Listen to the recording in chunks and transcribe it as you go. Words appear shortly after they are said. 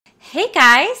Hey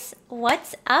guys,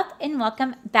 what's up and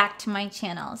welcome back to my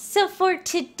channel. So for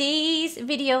today's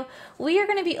video, we are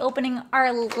going to be opening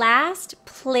our last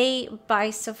Play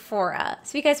by Sephora. So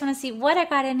if you guys want to see what I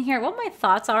got in here, what my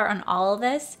thoughts are on all of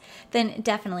this, then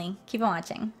definitely keep on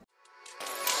watching.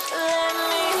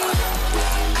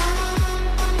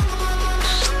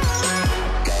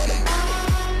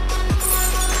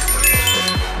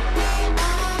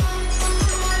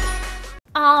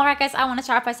 Alright guys, I want to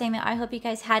start off by saying that I hope you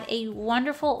guys had a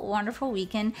wonderful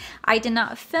weekend. I did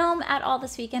not film at all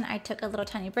this weekend. I took a little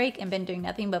tiny break and been doing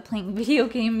nothing but playing video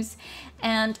games,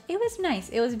 and it was nice.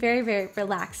 It was very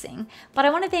relaxing. But I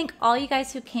want to thank all you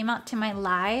guys who came out to my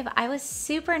live. I was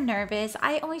super nervous.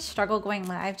 I always struggle going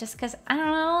live just because, I don't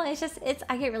know,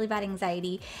 I get really bad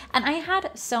anxiety, and I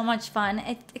had so much fun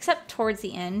except towards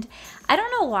the end. I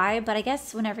don't know why, but I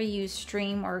guess whenever you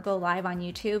stream or go live on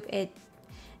YouTube,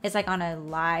 it's like on a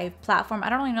live platform. I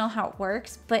don't really know how it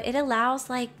works, but it allows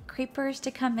like creepers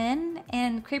to come in,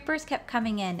 and creepers kept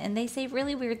coming in and they say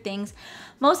really weird things.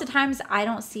 Most of the times I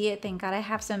don't see it. Thank God I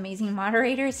have some amazing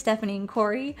moderators, Stephanie and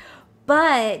Corey,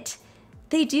 but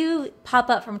they do pop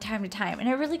up from time to time and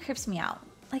it really creeps me out.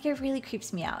 Like, it really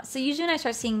creeps me out. So usually when I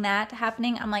start seeing that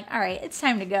happening, I'm like, all right, it's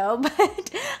time to go.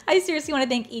 But I seriously want to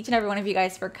thank each and every one of you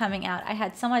guys for coming out. I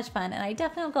had so much fun, and I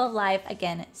definitely will go live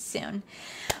again soon.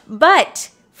 But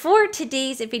for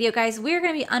today's video, guys, we're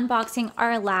going to be unboxing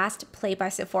our last Play by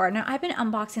Sephora. Now, I've been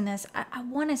unboxing this, I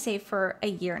want to say for a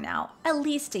year now, at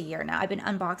least a year now. I've been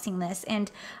unboxing this, and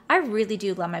I really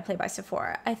do love my Play by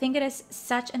Sephora. I think it is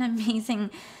such an amazing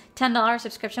 $10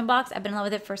 subscription box. I've been in love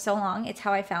with it for so long. It's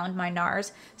how I found my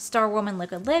Nars Starwoman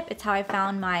liquid lip. It's how I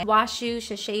found my Washu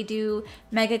Shiseido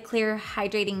Mega Clear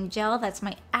Hydrating Gel. That's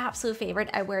my absolute favorite.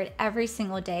 I wear it every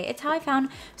single day. It's how I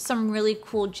found some really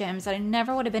cool gems that I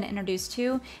never would have been introduced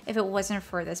to if it wasn't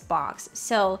for this box.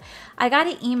 So I got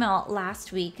an email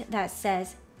last week that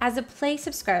says, as a Play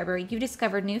subscriber, you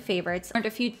discovered new favorites, learned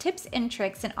a few tips and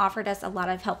tricks, and offered us a lot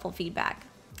of helpful feedback.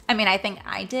 I mean, I think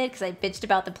I did because I bitched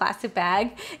about the plastic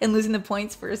bag and losing the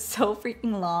points for so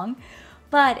freaking long.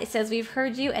 But it says, we've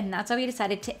heard you, and that's why we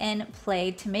decided to end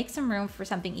Play to make some room for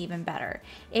something even better.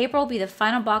 April will be the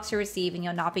final box you receive, and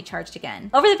you'll not be charged again.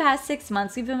 Over the past 6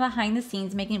 months, we've been behind the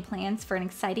scenes making plans for an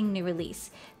exciting new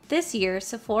release. This year,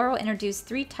 Sephora will introduce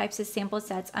 3 types of sample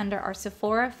sets under our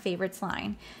Sephora Favorites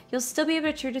line. You'll still be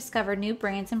able to discover new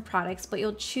brands and products, but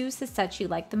you'll choose the sets you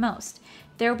like the most.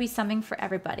 There will be something for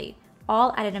everybody,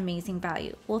 all at an amazing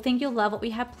value. We'll think you'll love what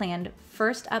we have planned.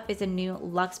 First up is a new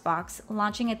Luxe box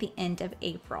launching at the end of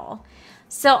April.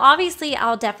 So obviously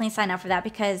I'll definitely sign up for that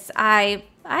because I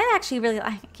actually really,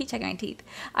 I keep checking my teeth.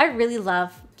 I really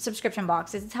love subscription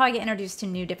boxes. It's how I get introduced to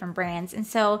new different brands. And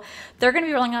so they're going to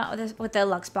be rolling out with the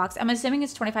Luxe box. I'm assuming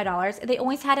it's $25. They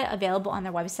always had it available on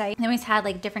their website. They always had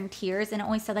like different tiers, and it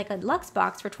always said like a Luxe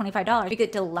box for $25. You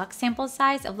get deluxe sample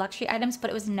size of luxury items, but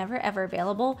it was never ever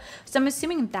available. So I'm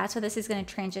assuming that's what this is going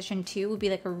to transition to, would be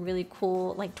like a really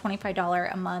cool like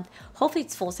 $25 a month. Hopefully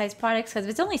it's full size products, because if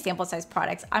it's only sample size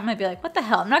products, I might be like, what the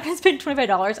hell? I'm not going to spend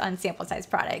 $25 on sample size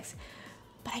products.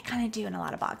 But I kind of do in a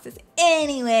lot of boxes.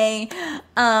 Anyway,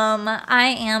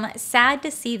 I am sad to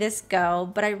see this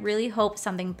go, but I really hope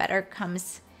something better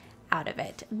comes out of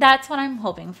it. That's what I'm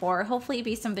hoping for. Hopefully it'd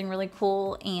be something really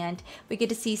cool, and we get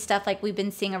to see stuff like we've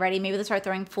been seeing already. Maybe they'll start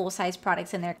throwing full-size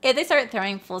products in there. If they start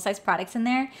throwing full-size products in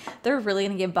there, they're really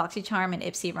gonna give BoxyCharm and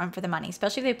Ipsy a run for the money,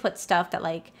 especially if they put stuff that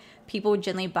like people would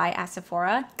generally buy at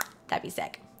Sephora. That'd be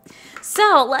sick.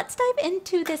 So let's dive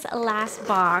into this last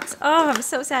box. Oh, I'm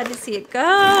so sad to see it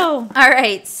go. All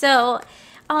right, so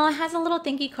it has a little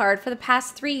thank you card. For the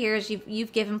past 3 years,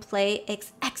 you've given Play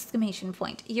exclamation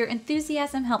point. Your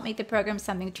enthusiasm helped make the program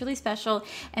something truly special,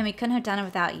 and we couldn't have done it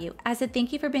without you. As a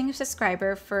thank you for being a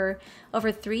subscriber for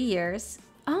over 3 years.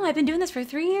 Oh, I've been doing this for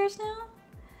 3 years now?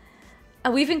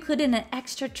 We've included an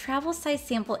extra travel size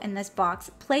sample in this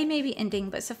box. Play may be ending,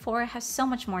 but Sephora has so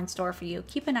much more in store for you.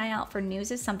 Keep an eye out for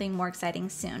news of something more exciting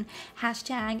soon.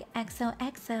 Hashtag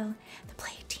XOXO, the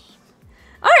Play team.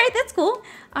 All right, that's cool.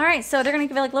 All right, so they're gonna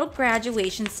give it like little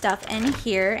graduation stuff in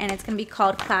here, and it's gonna be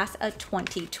called Class of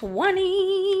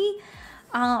 2020.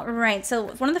 All right, so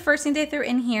one of the first things they threw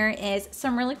in here is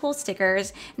some really cool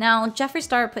stickers. Now, Jeffree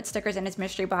Star put stickers in his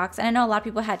mystery box, and I know a lot of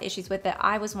people had issues with it.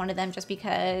 I was one of them just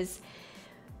because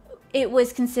it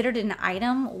was considered an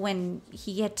item when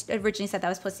he had originally said that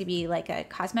was supposed to be like a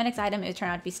cosmetics item. It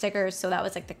turned out to be stickers, so that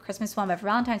was like the Christmas one. But for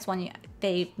Valentine's one,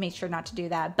 they made sure not to do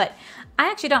that. But I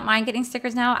actually don't mind getting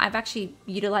stickers now. I've actually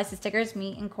utilized the stickers.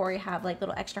 Me and Corey have like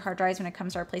little extra hard drives when it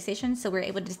comes to our PlayStation, so we're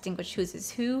able to distinguish whose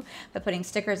is who by putting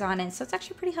stickers on it. So it's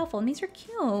actually pretty helpful, and these are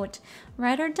cute.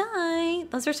 Ride or die.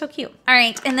 Those are so cute. All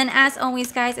right, and then as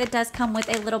always, guys, it does come with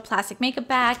a little plastic makeup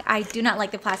bag. I do not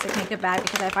like the plastic makeup bag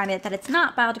because I find it that it's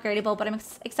not biodegradable, but I'm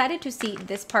excited to see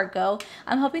this part go.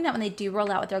 I'm hoping that when they do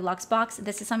roll out with their Luxe box,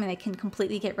 this is something they can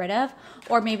completely get rid of,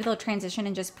 or maybe they'll transition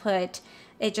and just put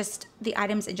the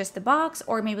items in just the box,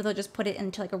 or maybe they'll just put it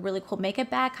into like a really cool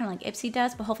makeup bag, kind of like Ipsy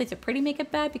does, but hopefully it's a pretty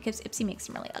makeup bag because Ipsy makes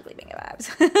some really ugly makeup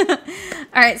bags.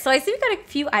 All right, so I see we've got a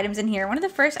few items in here. One of the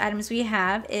first items we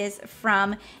have is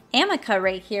from Amica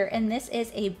right here, and this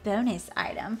is a bonus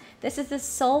item. This is the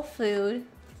Soul Food.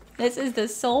 This is the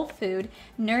Soul Food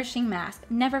Nourishing Mask.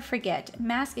 Never forget,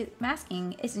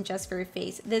 masking isn't just for your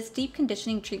face. This deep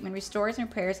conditioning treatment restores and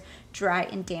repairs dry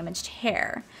and damaged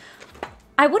hair.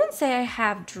 I wouldn't say I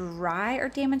have dry or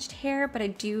damaged hair, but I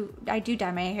do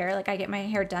dye my hair. Like I get my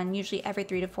hair done usually every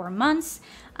 3 to 4 months.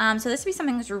 So this would be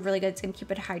something that's really good. It's gonna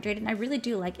keep it hydrated. And I really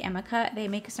do like Amica. They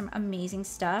make some amazing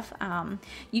stuff.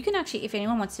 You can actually, if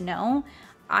anyone wants to know,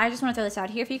 I just want to throw this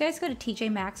out here. If you guys go to TJ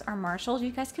Maxx or Marshalls,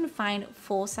 you guys can find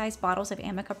full-size bottles of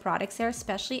Amica products there,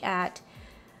 especially at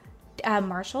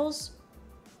Marshalls.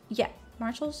 Yeah,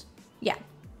 Marshalls? Yeah.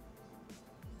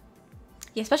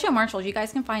 Yeah, especially at Marshalls, you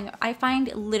guys can find, I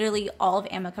find literally all of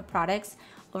Amica products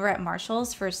over at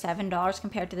Marshalls for $7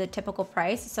 compared to the typical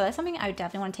price. So that's something I would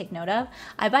definitely want to take note of.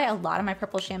 I buy a lot of my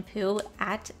purple shampoo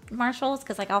at Marshalls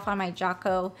because like I'll find my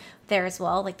Jaclyn there as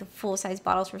well, like the full-size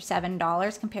bottles for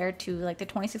 $7 compared to like the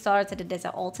 $26 that it is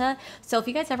at Ulta. So if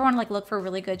you guys ever want to like look for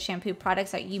really good shampoo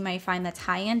products that you might find that's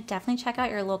high-end, definitely check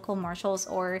out your local Marshalls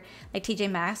or like TJ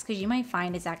Maxx because you might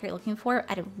find exactly what you're looking for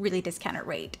at a really discounted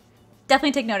rate.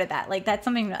 Definitely take note of that. Like that's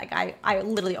something like I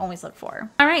literally always look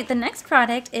for. All right, the next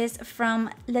product is from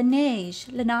Laneige.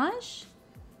 Laneige.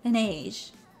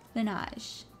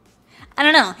 I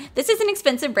don't know. This is an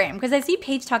expensive brand because I see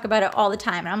Paige talk about it all the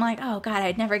time, and I'm like, oh god,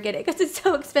 I'd never get it because it's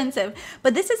so expensive.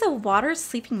 But this is a water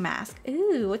sleeping mask.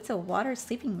 Ooh, it's a water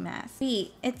sleeping mask.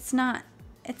 Wait, it's not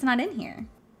in here.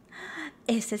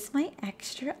 Is this my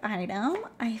extra item?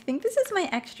 I think this is my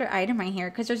extra item right here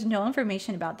because there's no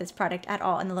information about this product at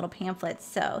all in the little pamphlets.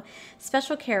 So,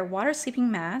 special care water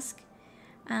sleeping mask.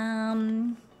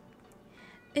 Ooh,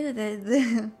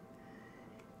 the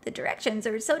directions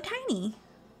are so tiny.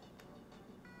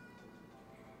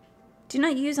 Do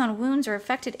not use on wounds or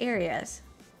affected areas.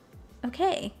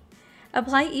 Okay.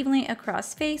 Apply evenly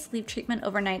across face, leave treatment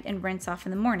overnight, and rinse off in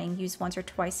the morning. Use once or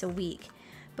twice a week.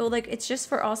 But like, it's just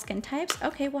for all skin types?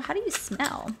 Okay, well, how do you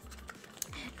smell?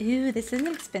 Ooh, this is an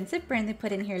expensive brand they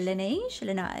put in here.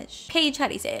 Laneige. Paige, how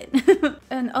do you say it?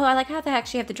 And oh, I like how they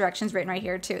actually have the directions written right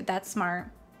here too. That's smart.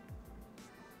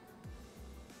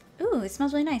 Ooh, it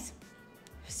smells really nice.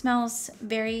 Smells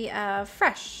very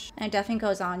fresh. And it definitely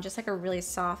goes on just like a really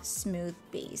soft, smooth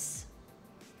base.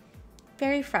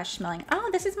 Very fresh smelling. Oh,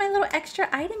 this is my little extra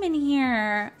item in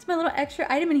here. It's my little extra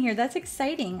item in here. That's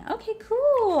exciting. Okay,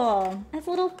 cool. That's a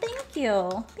little thank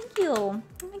you. Thank you.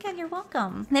 Oh my god, you're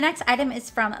welcome. The next item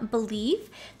is from Believe.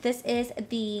 This is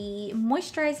the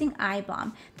Moisturizing Eye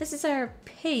Balm. This is our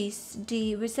Pace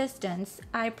de Resistance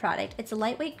eye product. It's a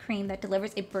lightweight cream that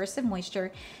delivers a burst of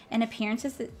moisture and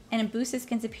appearances and it boosts the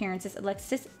skin's appearances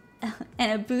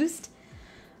and boosts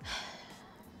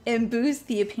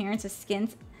the appearance of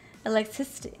skin's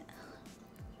elasticity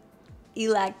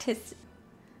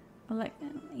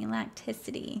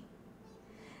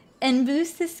and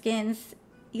boost the skin's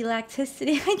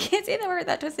elasticity. I can't say that word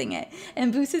without twisting it.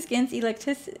 And boost the skin's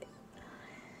elasticity.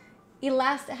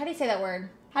 How do you say that word?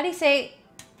 How do you say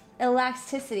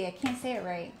elasticity? I can't say it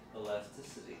right.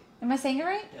 Elasticity. Am I saying it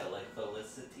right? Yeah, like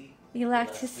felicity.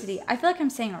 Elasticity. I feel like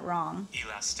I'm saying it wrong.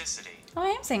 Elasticity. Oh, I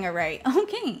am saying it right.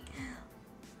 Okay.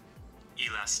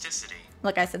 Elasticity.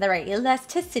 Look, I said that right.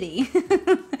 Elasticity. I feel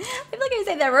like I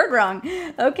said that word wrong.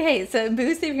 Okay, so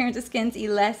boost the appearance of skin's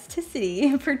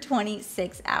elasticity for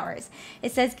 26 hours.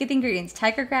 It says get the ingredients.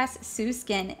 Tiger grass, soothes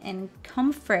skin, and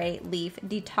comfrey leaf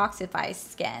detoxifies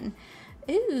skin.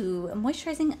 Ooh, a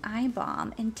moisturizing eye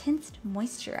balm. Intense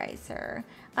moisturizer.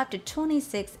 Up to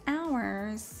 26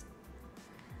 hours.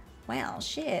 Well,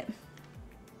 shit.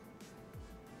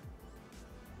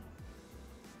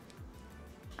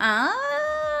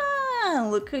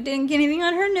 Look who didn't get anything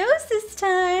on her nose this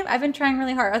time. I've been trying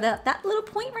really hard. Oh, that little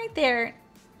point right there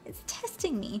is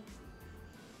testing me.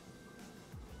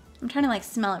 I'm trying to like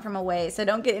smell it from away so I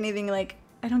don't get anything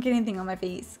on my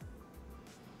face.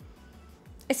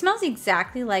 It smells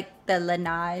exactly like the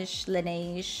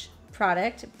Laneige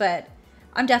product, but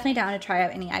I'm definitely down to try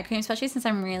out any eye cream, especially since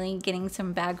I'm really getting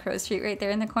some bad crow's feet right there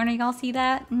in the corner. Y'all see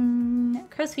that?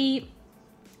 Crow's feet.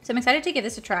 So I'm excited to give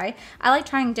this a try. I like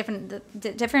trying different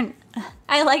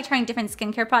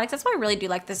skincare products. That's why I really do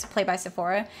like this Play by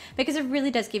Sephora, because it really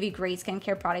does give you great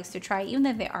skincare products to try. Even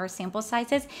though they are sample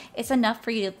sizes, it's enough for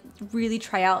you to really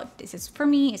try out, is this for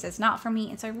me, is this not for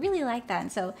me? And so I really like that.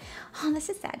 And so, oh, this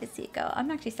is sad to see it go. I'm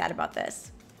actually sad about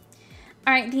this.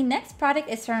 All right, the next product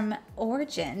is from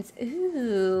Origins.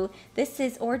 Ooh, this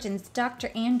is Origins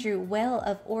Dr. Andrew Well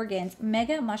of Organs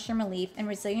Mega Mushroom Relief and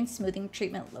Resilient Smoothing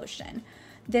Treatment Lotion.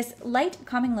 This light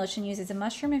calming lotion uses a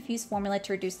mushroom-infused formula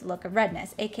to reduce the look of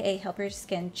redness, aka help your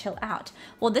skin chill out.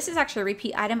 Well, this is actually a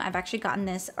repeat item. I've actually gotten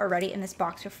this already in this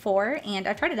box before, and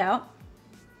I've tried it out.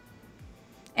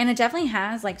 And it definitely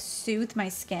has, like, soothed my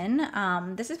skin.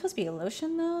 This is supposed to be a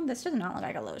lotion, though. This does not look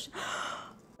like a lotion.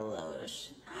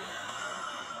 Lotion.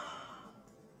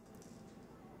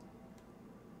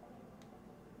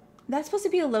 That's supposed to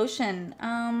be a lotion.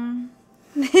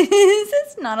 This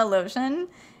is not a lotion.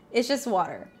 It's just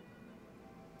water.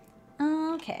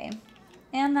 Okay.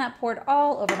 And that poured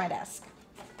all over my desk.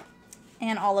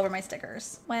 And all over my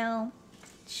stickers. Well,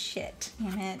 shit.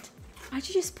 Damn it. Why'd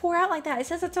you just pour out like that? It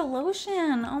says it's a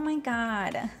lotion. Oh my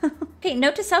god. Okay,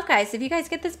 note to self, guys. If you guys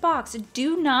get this box,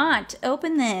 do not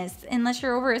open this unless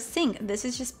you're over a sink. This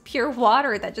is just pure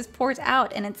water that just pours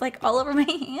out, and it's like all over my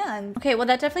hand. Okay, well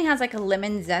that definitely has like a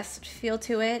lemon zest feel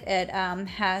to it. It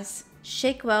has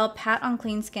shake well, pat on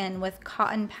clean skin with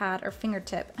cotton pad or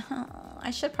fingertip. Oh,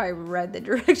 I should probably read the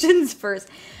directions first.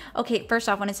 Okay, first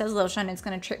off, when it says lotion, it's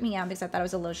gonna trip me out because I thought it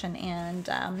was a lotion, and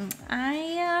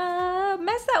I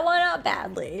messed that one up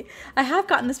badly. I have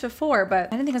gotten this before, but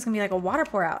I didn't think it was gonna be like a water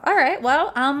pour out. All right,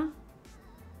 well,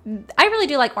 I really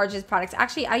do like Origins products.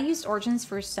 Actually, I used Origins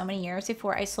for so many years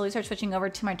before I slowly started switching over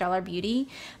to my Dollar Beauty,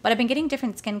 but I've been getting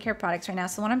different skincare products right now.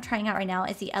 So what I'm trying out right now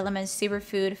is the Elements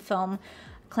Superfood Film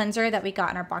Cleanser that we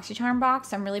got in our BoxyCharm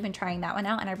box. I've really been trying that one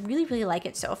out, and I really, really like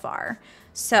it so far.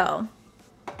 So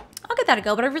I'll get that a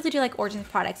go, but I really do like Origins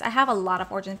products. I have a lot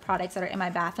of Origins products that are in my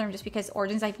bathroom just because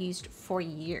Origins I've used for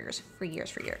years.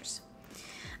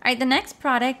 All right, the next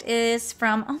product is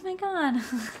from, oh my god,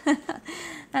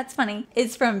 that's funny.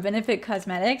 It's from Benefit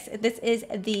Cosmetics. This is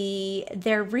the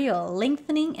They're Real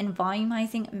Lengthening and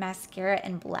Volumizing Mascara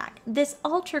in Black. This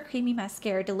ultra creamy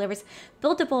mascara delivers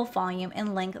buildable volume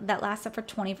and length that lasts up for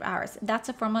 24 hours. That's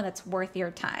a formula that's worth your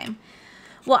time.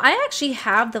 Well, I actually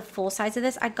have the full size of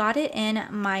this. I got it in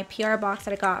my PR box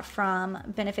that I got from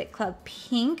Benefit Club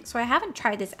Pink. So I haven't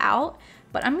tried this out,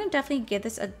 but I'm going to definitely give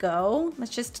this a go.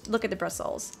 Let's just look at the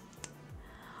bristles.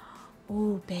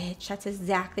 Ooh, bitch, that's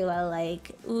exactly what I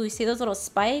like. Ooh, see those little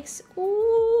spikes?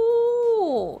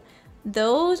 Ooh,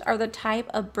 those are the type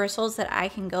of bristles that I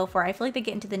can go for. I feel like they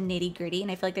get into the nitty gritty, and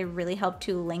I feel like they really help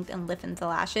to lengthen and lift into the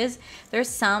lashes. There's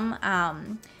some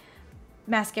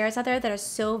mascaras out there that are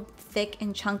so thick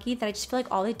and chunky that I just feel like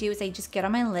all they do is they just get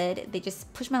on my lid, they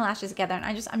just push my lashes together,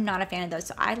 and I'm not a fan of those.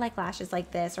 So I like lashes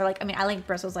like this, or like, I mean, I like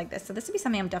bristles like this. So this would be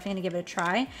something I'm definitely gonna give it a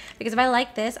try, because if I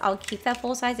like this, I'll keep that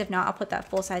full size. If not, I'll put that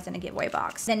full size in a giveaway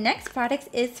box. The next product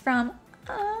is from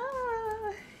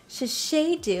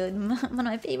Shiseido, one of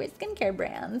my favorite skincare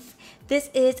brands. This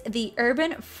is the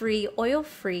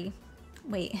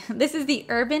This is the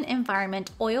Urban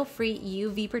Environment Oil-Free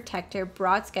UV Protector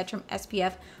Broad Spectrum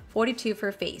SPF 42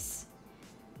 for face.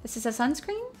 This is a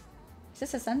sunscreen? Is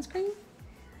this a sunscreen?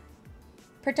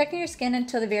 Protecting your skin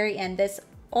until the very end. This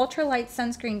ultralight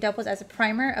sunscreen doubles as a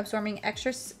primer, absorbing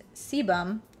extra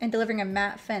sebum and delivering a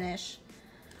matte finish.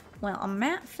 Well, a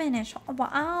matte finish, well,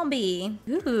 I'll be.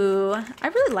 Ooh, I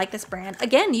really like this brand.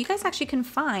 Again, you guys actually can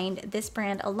find this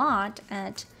brand a lot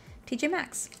at TJ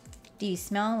Maxx. Do you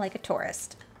smell like a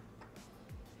tourist?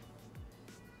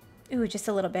 Ooh, just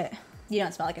a little bit. You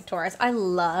don't smell like a tourist. I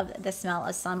love the smell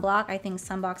of sunblock. I think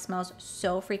sunblock smells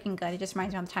so freaking good. It just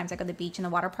reminds me of the times I go to the beach and the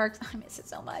water parks. I miss it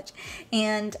so much.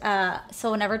 And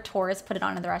so whenever tourists put it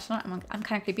on in the restaurant, I'm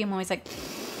kind of creepy. I'm always like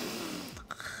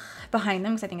behind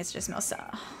them because I think it just smells so.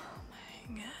 Oh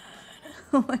my god.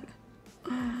 Oh my god.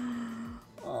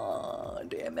 Oh,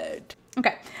 damn it.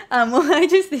 Okay, well, I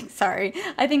just think, sorry,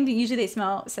 I think usually they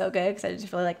smell so good because I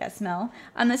just really like that smell.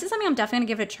 This is something I'm definitely gonna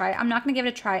give it a try. I'm not gonna give it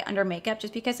a try under makeup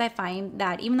just because I find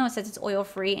that even though it says it's oil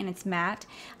free and it's matte,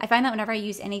 I find that whenever I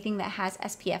use anything that has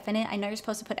SPF in it, I know you're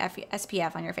supposed to put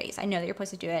SPF on your face. I know that you're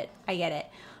supposed to do it. I get it.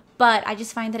 but I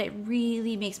just find that it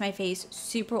really makes my face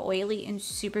super oily and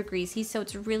super greasy. So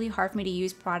it's really hard for me to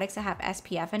use products that have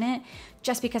SPF in it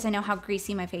just because I know how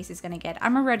greasy my face is gonna get.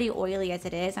 I'm already oily as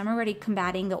it is. I'm already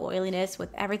combating the oiliness with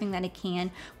everything that I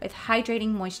can, with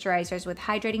hydrating moisturizers, with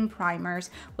hydrating primers,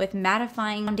 with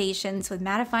mattifying foundations, with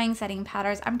mattifying setting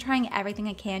powders. I'm trying everything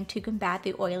I can to combat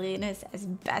the oiliness as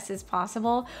best as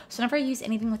possible. So whenever I use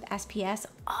anything with SPS,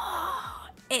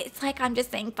 it's like I'm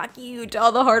just saying fuck you to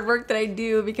all the hard work that I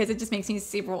do because it just makes me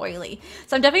super oily.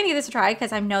 So I'm definitely gonna give this a try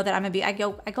because I know that I'm gonna be, I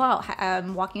go out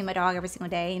walking with my dog every single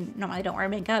day, and normally I don't wear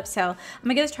makeup. So I'm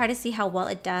gonna give this a try to see how well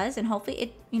it does, and hopefully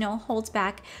it, you know, holds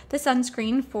back the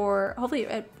sunscreen for, hopefully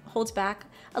it holds back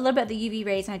a little bit of the UV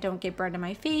rays and I don't get burned on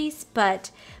my face,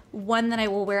 but one that I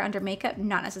will wear under makeup,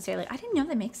 not necessarily. I didn't know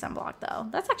they make sunblock though.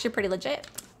 That's actually pretty legit.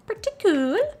 Pretty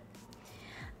cool.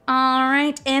 All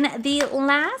right, and the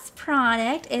last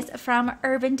product is from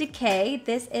Urban Decay.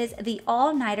 This is the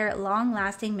All-Nighter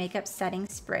Long-Lasting Makeup Setting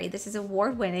Spray. This is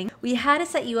award-winning. We had to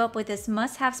set you up with this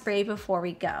must-have spray before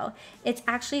we go. It's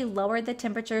actually lowered the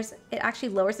temperatures. It actually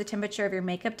lowers the temperature of your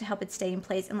makeup to help it stay in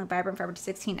place and look vibrant for up to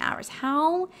 16 hours.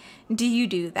 How do you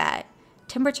do that?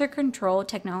 Temperature control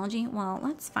technology? Well,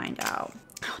 let's find out.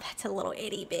 Oh, that's a little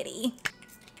itty-bitty.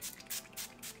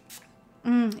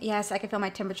 Yes, I can feel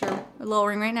my temperature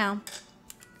lowering right now.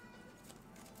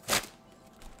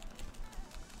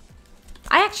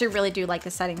 I actually really do like the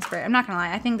setting spray. I'm not gonna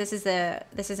lie. I think this is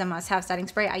a must-have setting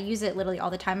spray. I use it literally all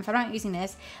the time. If I'm not using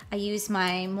this, I use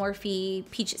my Morphe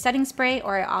Peach setting spray,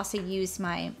 or I also use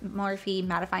my Morphe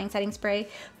mattifying setting spray.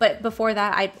 But before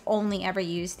that, I only ever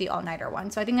used the all-nighter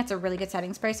one. So I think that's a really good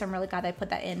setting spray. So I'm really glad I put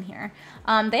that in here.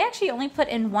 They actually only put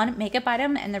in one makeup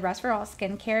item, and the rest were all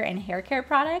skincare and hair care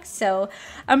products. So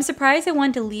I'm surprised they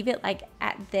wanted to leave it like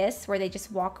at this, where they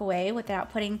just walk away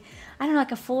without putting, I don't know,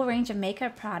 like a full range of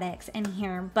makeup products in here.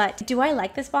 But do I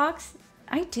like this box?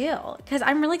 I do, because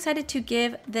I'm really excited to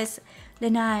give this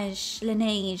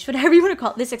Laneige, whatever you want to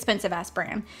call it, this expensive ass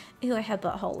brand. Ew, I have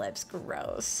butthole lips,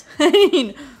 gross. I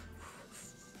mean,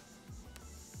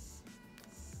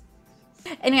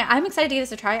 anyway, I'm excited to give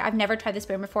this a try. I've never tried this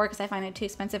brand before because I find it too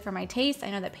expensive for my taste.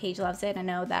 I know that Paige loves it. I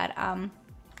know that a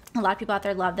lot of people out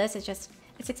there love this.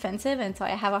 It's expensive, and so I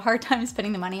have a hard time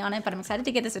spending the money on it, but I'm excited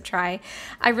to give this a try.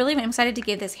 I really am excited to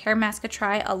give this hair mask a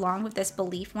try along with this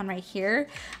Belief one right here.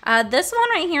 This one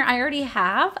right here I already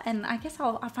have, and I guess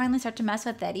I'll finally start to mess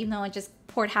with it, even though I just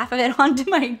poured half of it onto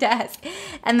my desk.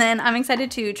 And then I'm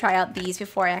excited to try out these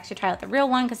before I actually try out the real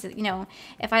one, because, you know,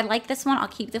 if I like this one, I'll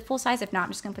keep the full size. If not, I'm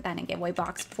just gonna put that in a giveaway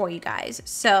box for you guys.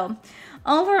 So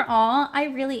overall, I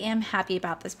really am happy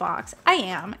about this box. I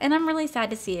am, and I'm really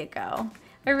sad to see it go.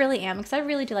 I really am, because I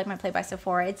really do like my Play by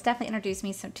Sephora. It's definitely introduced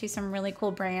me to some really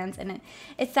cool brands, and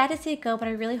it's sad to see it go, but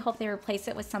I really hope they replace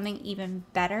it with something even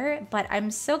better. But I'm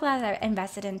so glad that I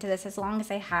invested into this as long as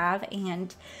I have,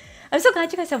 and I'm so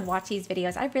glad you guys have watched these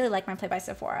videos. I really like my Play by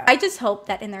Sephora. I just hope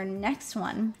that in their next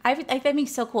one, I think it'd be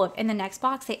so cool if in the next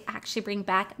box they actually bring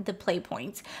back the Play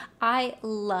Points. I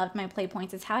loved my Play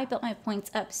Points. It's how I built my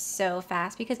points up so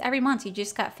fast, because every month you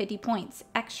just got 50 points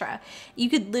extra. You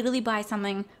could literally buy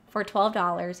something for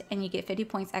 $12 and you get 50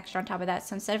 points extra on top of that.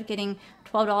 So instead of getting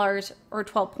 $12 or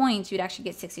 12 points, you'd actually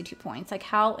get 62 points. Like,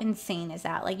 how insane is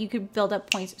that? Like, you could build up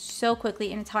points so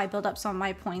quickly, and it's how I build up some of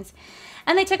my points.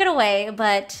 And they took it away,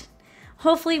 but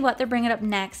hopefully what they're bringing up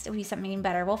next will be something even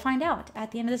better. We'll find out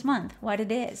at the end of this month what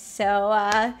it is. So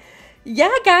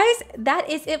yeah, guys, that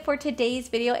is it for today's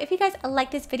video. If you guys like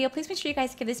this video, please make sure you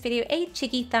guys give this video a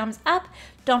cheeky thumbs up.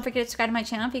 Don't forget to subscribe to my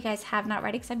channel if you guys have not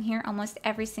already, because I'm here almost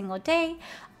every single day.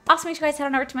 Also, make sure you guys head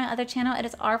on over to my other channel. It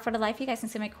is R for the Life. You guys can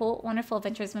see my cool, wonderful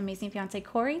adventures with my amazing fiance,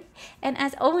 Corey. And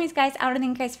as always, guys, I want to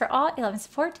thank you guys for all your love and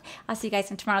support. I'll see you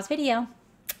guys in tomorrow's video.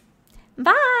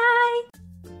 Bye!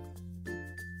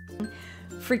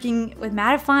 Freaking with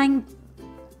mattifying.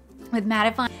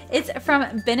 It's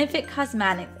from Benefit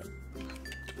Cosmetics.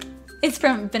 It's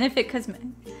from Benefit Cosmetics.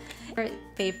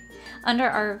 Under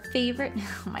our favorite,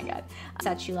 oh my god,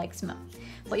 set you like most.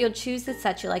 But you'll choose the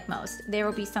set you like most. There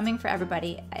will be something for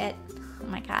everybody. Oh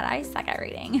my god, I suck at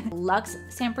reading. Luxe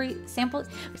sample.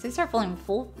 If they start filling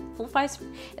full size,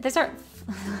 if they start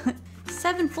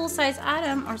 7 full size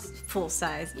item or full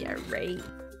size, yeah, right.